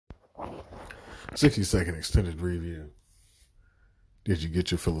60-second extended review. Did you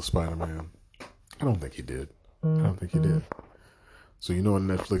get your fill of Spider-Man? I don't think you did. I don't think you did. So you know what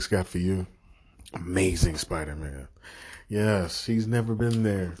Netflix got for you? Amazing Spider-Man. Yes, he's never been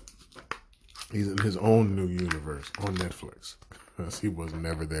there. He's in his own new universe on Netflix. Because he was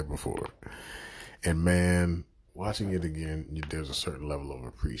never there before. And man, watching it again, there's a certain level of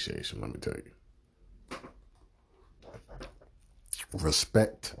appreciation, let me tell you.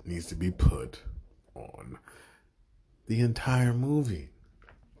 Respect needs to be put on the entire movie.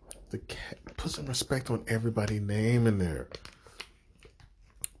 Put some respect on everybody's name in there.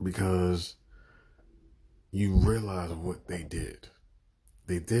 Because you realize what they did.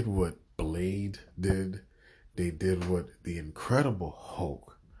 They did what Blade did. They did what the Incredible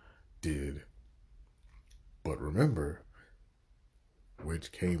Hulk did. But remember,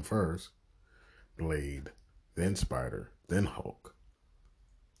 which came first? Blade, then Spider, then Hulk.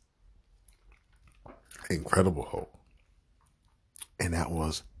 Incredible Hulk. And that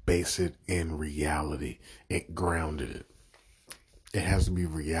was base it in reality. It grounded it. It has to be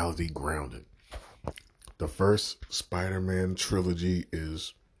reality grounded. The first Spider-Man trilogy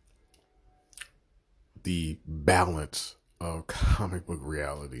is the balance of comic book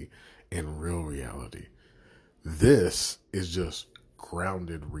reality and real reality. This is just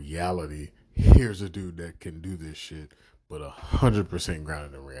grounded reality. Here's a dude that can do this shit, but 100%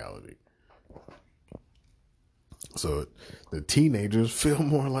 grounded in reality. So the teenagers feel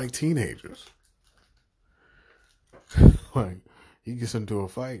more like teenagers. Like, he gets into a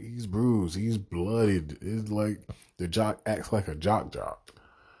fight, he's bruised, he's bloodied. It's like the jock acts like a jock.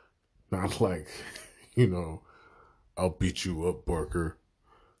 Not like, I'll beat you up, Parker.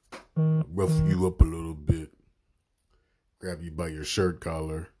 Rough you up a little bit. Grab you by your shirt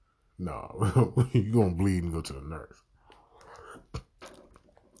collar. No, you're going to bleed and go to the nurse.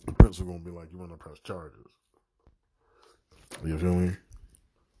 The principal going to be like, you want to press charges. You feel me?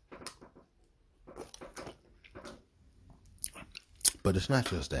 But it's not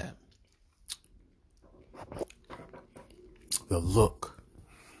just that. The look.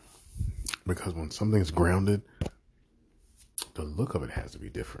 Because when something's grounded, the look of it has to be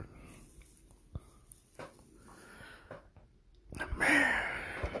different. Man.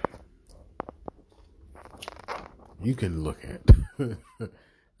 You can look at,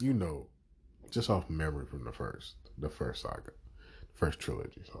 just off memory from the first saga, the first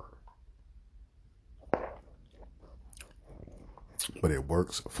trilogy, sorry. But it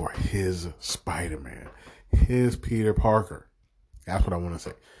works for his Spider-Man, his Peter Parker. That's what I want to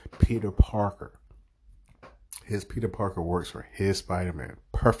say. Peter Parker. His Peter Parker works for his Spider-Man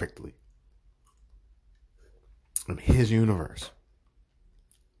perfectly. In his universe.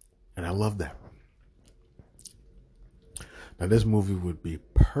 And I love that. Now this movie would be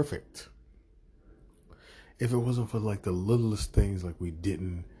perfect if it wasn't for like the littlest things, like we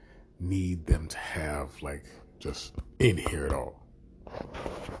didn't need them to have like just in here at all.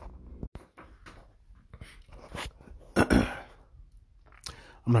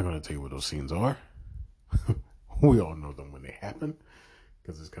 I'm not going to tell you what those scenes are. We all know them when they happen.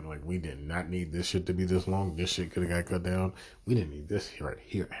 Because it's kind of like, we did not need this shit to be this long. This shit could have got cut down. We didn't need this right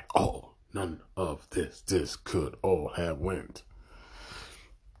here at all. None of this could all have went.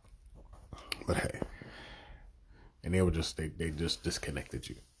 But hey. And they just disconnected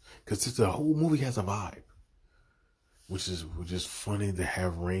you. Because the whole movie has a vibe. Which is funny to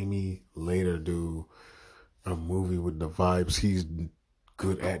have Raimi later do a movie with the vibes he's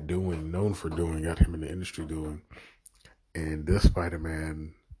good at doing, known for doing, got him in the industry doing. And this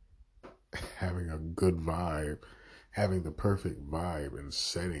Spider-Man having a good vibe, having the perfect vibe and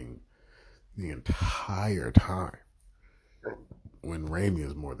setting the entire time. When Raimi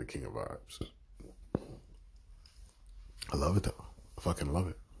is more the king of vibes. I love it though. I fucking love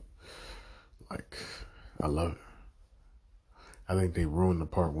it. Like, I love it. I think they ruined the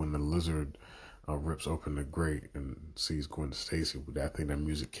part when the lizard rips open the grate and sees Gwen Stacy. I think the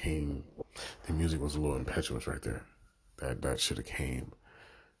music was a little impetuous right there. That should have came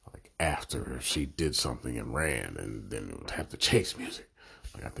like after she did something and ran, and then it would have the chase music.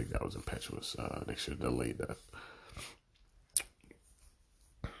 Like, I think that was impetuous. They should have delayed that.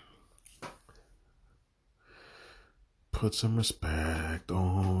 Put some respect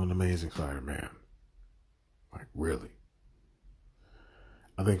on Amazing Spider-Man. Like, really.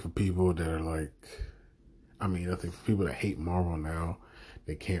 I think for people that are like, I think for people that hate Marvel now,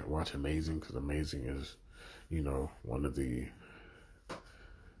 they can't watch Amazing because Amazing is, one of the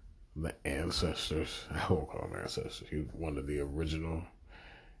ancestors. I won't call him ancestors. He's one of the original,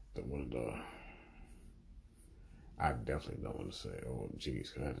 I definitely don't want to say, oh,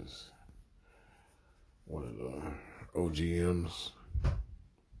 geez, because one of the OGM's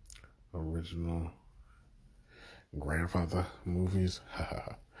original grandfather movies.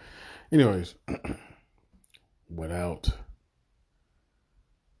 Anyways, without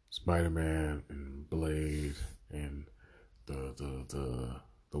Spider-Man and Blade and the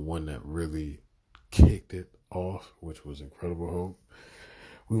one that really kicked it off, which was Incredible Hulk,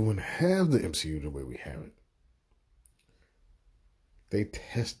 we wouldn't have the MCU the way we have it. They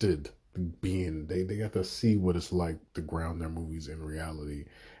tested they got to see what it's like to ground their movies in reality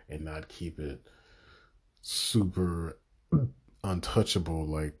and not keep it super untouchable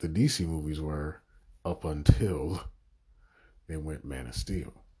like the DC movies were up until they went Man of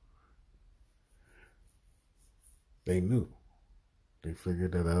Steel. They knew. They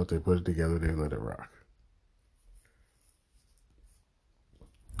figured that out. They put it together. They let it rock.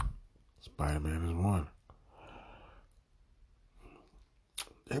 Spider-Man is one.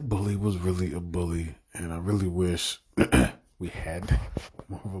 That bully was really a bully, and I really wish we had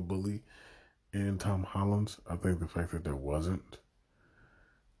more of a bully in Tom Holland. I think the fact that there wasn't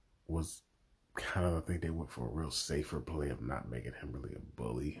was kind of, I think they went for a real safer play of not making him really a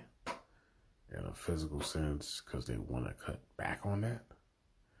bully in a physical sense because they want to cut back on that.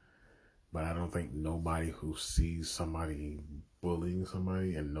 But I don't think nobody who sees somebody bullying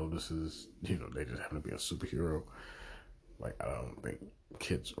somebody and notices, they just happen to be a superhero, like, I don't think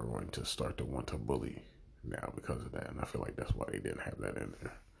kids are going to start to want to bully now because of that. And I feel like that's why they didn't have that in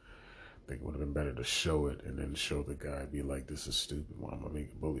there. I think it would have been better to show it and then show the guy, be like, this is stupid, what I'm going to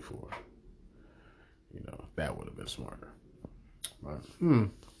make a bully for? That would have been smarter. But,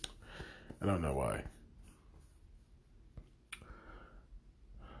 I don't know why.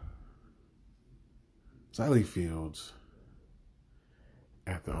 Sally Fields,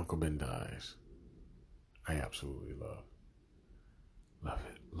 after Uncle Ben dies, I absolutely love. Love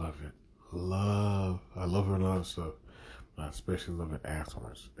it. I love her and all that stuff. But I especially love it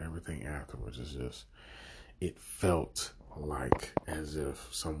afterwards. Everything afterwards is just, it felt like as if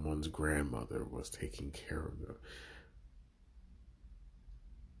someone's grandmother was taking care of them.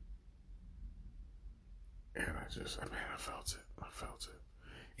 And I felt it.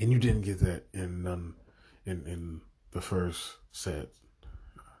 And you didn't get that in the first set.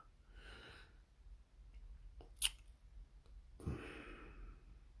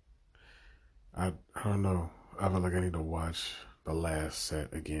 I don't know. I feel like I need to watch the last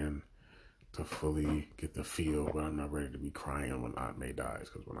set again to fully get the feel, but I'm not ready to be crying when Aunt May dies,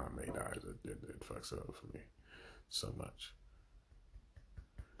 because when Aunt May dies, it fucks it up for me so much.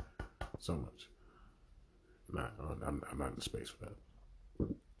 I'm not in the space for that.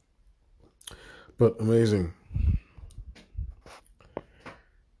 But amazing.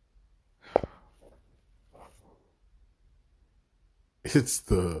 It's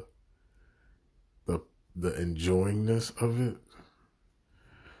the enjoyingness of it.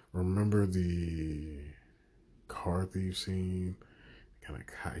 Remember the car thief scene?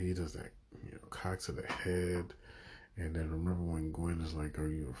 He does that, cock to the head. And then remember when Gwen is like, are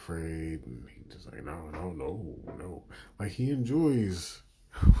you afraid? And he's just like, no. Like, he enjoys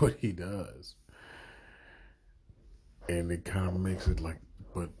what he does. And it kind of makes it like,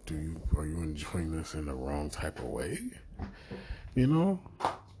 but are you enjoying this in the wrong type of way?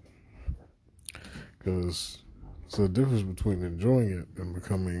 Because it's a difference between enjoying it and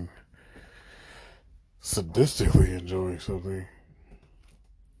becoming sadistically enjoying something.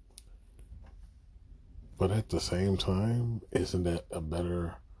 But at the same time, isn't that a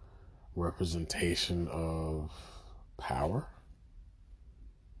better representation of power?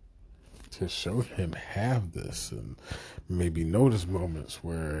 To show him have this and maybe notice moments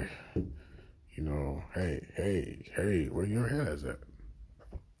where, hey, where your head is at?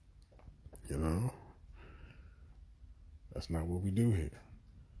 That's not what we do here.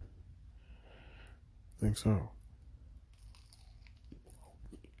 I think so.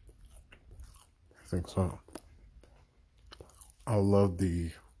 I love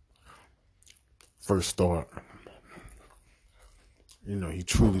the first thought. He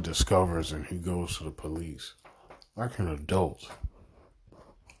truly discovers and he goes to the police like an adult,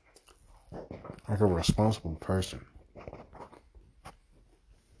 like a responsible person.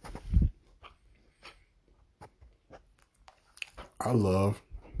 I love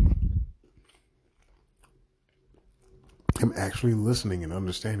him actually listening and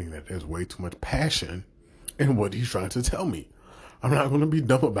understanding that there's way too much passion in what he's trying to tell me. I'm not going to be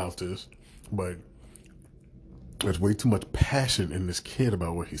dumb about this, but there's way too much passion in this kid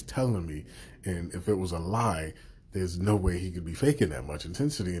about what he's telling me. And if it was a lie, there's no way he could be faking that much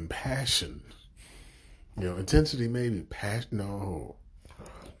intensity and passion. Intensity maybe, passion, no.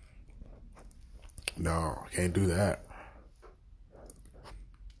 No, can't do that.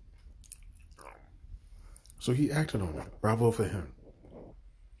 So he acted on it. Bravo for him.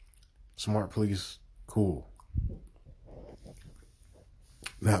 Smart police, cool.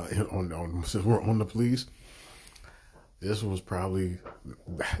 Now, since we're on the police, this was probably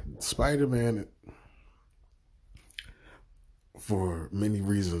Spider-Man. For many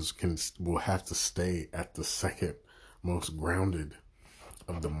reasons, will have to stay at the second most grounded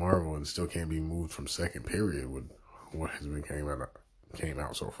of the Marvel, and still can't be moved from second. Period with what has been came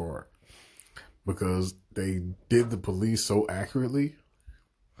out so far, because they did the police so accurately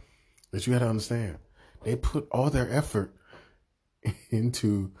that you got to understand they put all their effort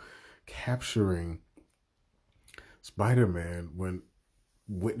into capturing Spider-Man when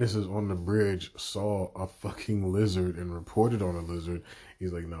witnesses on the bridge saw a fucking lizard and reported on a lizard.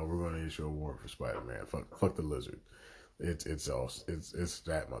 He's like, no, we're going to issue a warrant for Spider-Man. Fuck the lizard. It's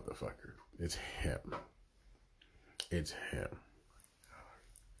that motherfucker. It's him. It's him.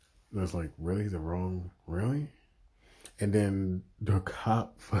 And it's like, really? And then the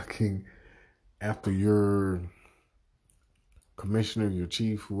cop fucking, after your commissioner, your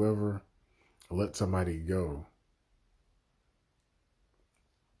chief, whoever, let somebody go.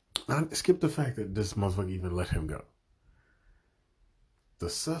 I skip the fact that this motherfucker even let him go. The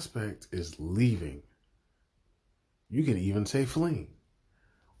suspect is leaving. You can even say fleeing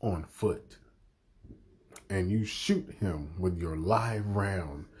on foot. And you shoot him with your live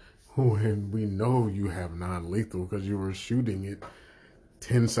round when we know you have non-lethal because you were shooting it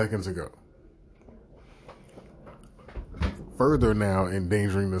 10 seconds ago. Further now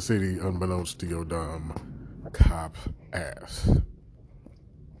endangering the city unbeknownst to your dumb cop ass.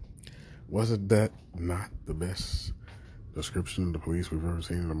 Wasn't that not the best description of the police we've ever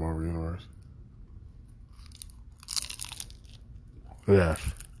seen in the Marvel Universe? Yes.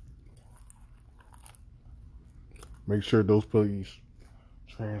 Make sure those police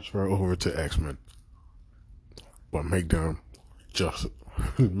transfer over to X-Men. But make them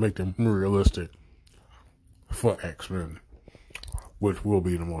make them realistic for X-Men, which will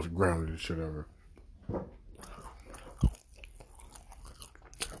be the most grounded shit ever.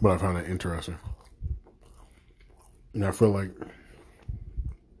 But I found it interesting. And I feel like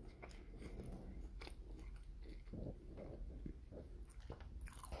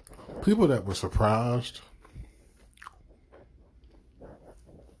people that were surprised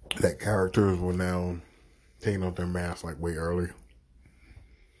that characters were now taking off their masks like way early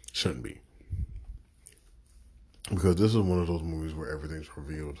shouldn't be. Because this is one of those movies where everything's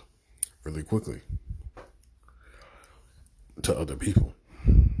revealed really quickly to other people.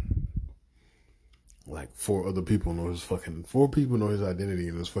 Like four people know his identity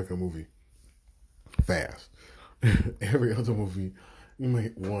in this fucking movie. Fast. Every other movie, you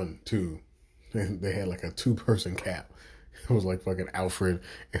might 1, 2, and they had like a 2-person cap. It was like fucking Alfred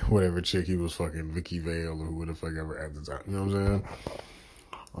and whatever chick he was fucking Vicky Vale or who the fuck ever at the time. You know what I'm saying?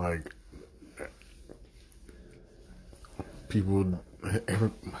 Like, people,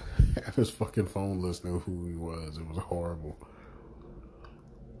 half his fucking phone list knew who he was. It was horrible.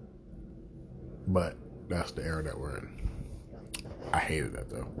 But that's the era that we're in. I hated that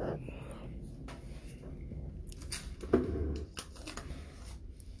though.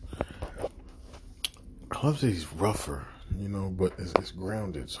 I love that he's rougher, but it's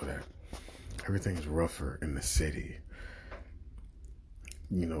grounded so that everything is rougher in the city.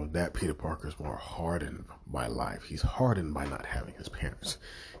 That Peter Parker is more hardened by life. He's hardened by not having his parents.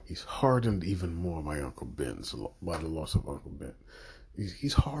 He's hardened even more by Uncle Ben, by the loss of Uncle Ben.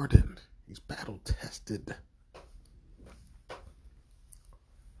 He's hardened. He's battle-tested.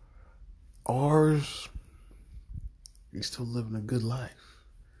 Ours, he's still living a good life.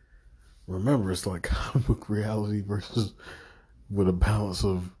 Remember, it's like comic book reality versus with a balance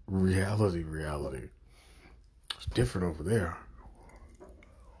of reality. It's different over there.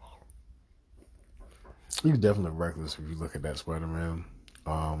 He's definitely reckless if you look at that Spider-Man.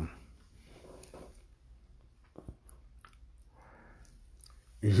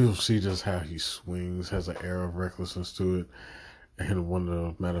 You'll see just how he swings, has an air of recklessness to it.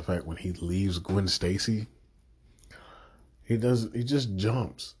 And matter of fact, when he leaves Gwen Stacy, he just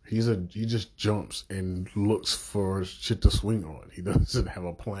jumps. He just jumps and looks for shit to swing on. He doesn't have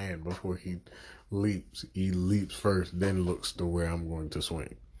a plan before he leaps. He leaps first, then looks to where I'm going to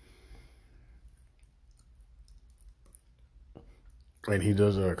swing. And he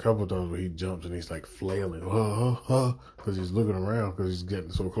does it a couple times where he jumps and he's like flailing, because he's looking around because he's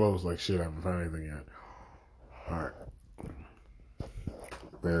getting so close. Like, shit, I haven't found anything yet. All right.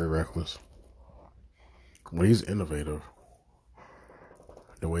 Very reckless. Well, he's innovative.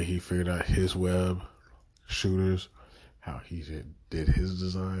 The way he figured out his web shooters, how he did his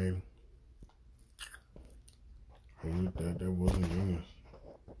design. That wasn't yours.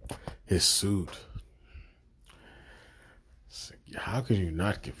 His suit. How could you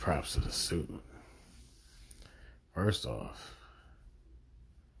not give props to the suit? First off,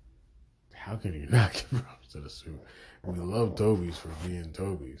 how can you not give props to the suit? We love Toby's for being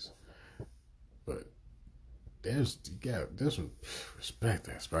Toby's, but there's some respect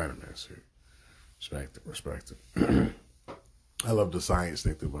that Spider-Man suit. Respect it. I love the science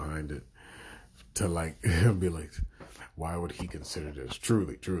they threw behind it to like be like, why would he consider this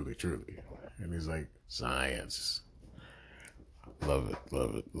truly? And he's like, science. Love it.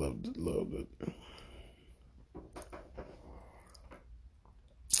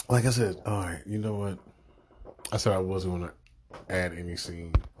 Like I said, all right, you know what? I said I wasn't going to add any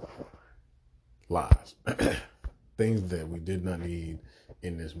scene lies. Things that we did not need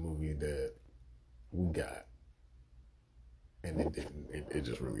in this movie that we got. And it didn't. It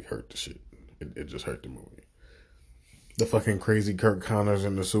just really hurt the shit. It just hurt the movie. The fucking crazy Kirk Connors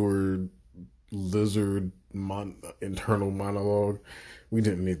in the sewer lizard internal monologue. We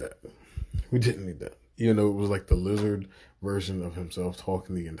didn't need that. Even though it was like the lizard version of himself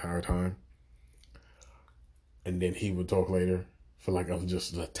talking the entire time. And then he would talk later for like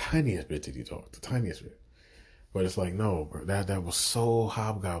just the tiniest bit did he talk. The tiniest bit. But it's like, no, bro, that was so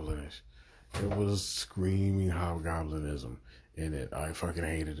hobgoblinish. It was screaming hobgoblinism in it. I fucking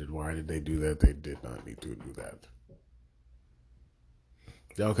hated it. Why did they do that? They did not need to do that.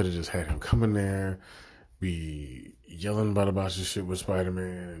 Y'all could have just had him come in there, be yelling about your shit with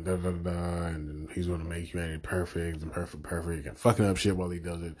Spider-Man and and he's gonna make humanity perfect, and fucking up shit while he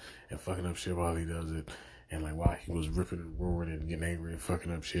does it, and like while he was ripping and roaring and getting angry and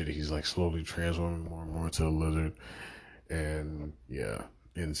fucking up shit, he's like slowly transforming more and more into a lizard, and yeah,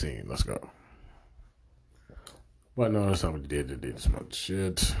 insane. Let's go. But no, that's not what he did. They did some other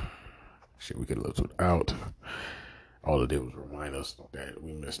shit we could have lived without. All it did was remind us that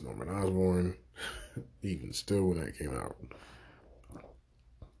we missed Norman Osborn, even still when that came out.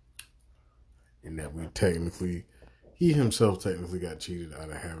 And that he himself technically got cheated out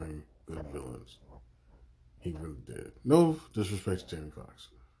of having good villains. He really did. No disrespect to Jamie Foxx.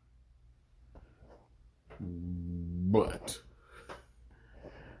 But,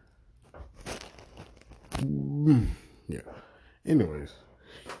 yeah. Anyways,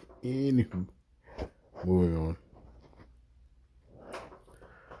 anywho, moving on.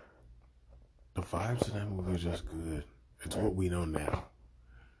 The vibes in that movie are just good. It's what we know now.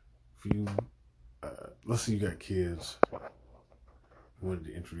 If you, let's say you got kids, you wanted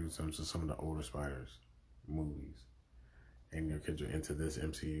to introduce them to some of the older Spiders movies, and your kids are into this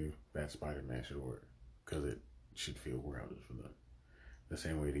MCU, that Spider-Man should work, because it should feel grounded for them, the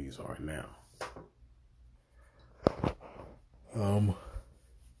same way these are now.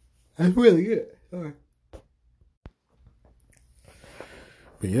 That's really good. Sorry.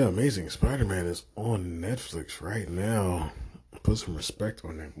 But yeah, Amazing Spider-Man is on Netflix right now. Put some respect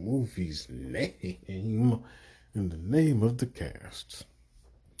on that movie's name in the name of the cast.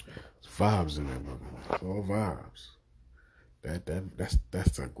 It's vibes in that movie. It's all vibes.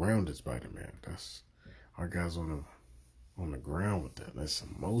 That's a grounded Spider-Man. That's our guys on the ground with that. There's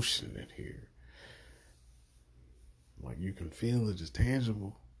some motion in here. Like you can feel it, it's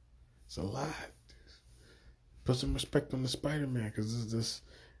tangible. It's a lot. Put some respect on the Spider-Man because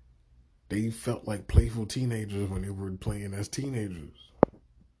they felt like playful teenagers when they were playing as teenagers.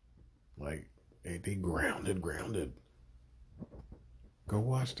 Like they grounded. Go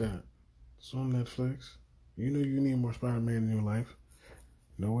watch that. It's on Netflix. You know you need more Spider-Man in your life.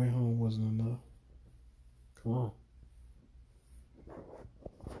 No Way Home wasn't enough. Come on.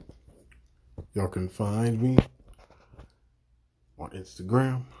 Y'all can find me on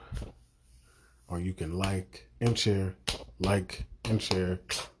Instagram, or you can like and share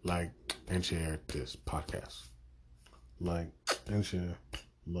this podcast. Like and share.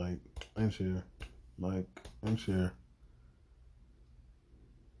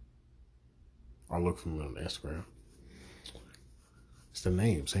 Or look for me on Instagram. It's the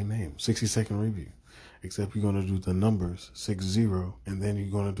name, same name. 60-second review. Except you're going to do the numbers, 60, and then you're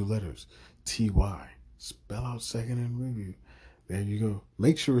going to do letters. TY. Spell out second in review. There you go.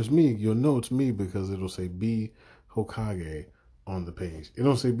 Make sure it's me. You'll know it's me because it'll say B Hokage on the page. It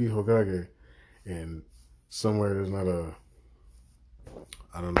don't say B Hokage, and somewhere there's not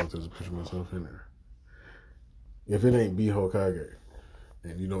I don't know if there's a picture of myself in there. If it ain't B Hokage,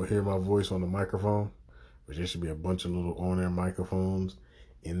 and you don't hear my voice on the microphone, which there should be a bunch of little on-air microphones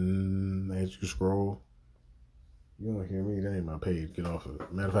as you scroll, you don't hear me, that ain't my page. Get off of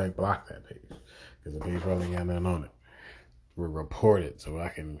it. Matter of fact, block that page. because the page probably ain't got nothing on it. We report it so I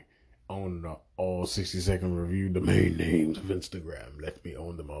can own all 60-second review domain names of Instagram. Let me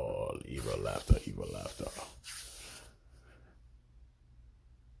own them all. Evil laughter, evil laughter.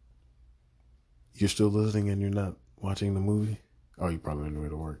 You're still listening and you're not watching the movie? Oh, you probably on the way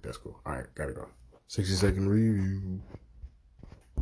to work. That's cool. All right, gotta go. 60-second review.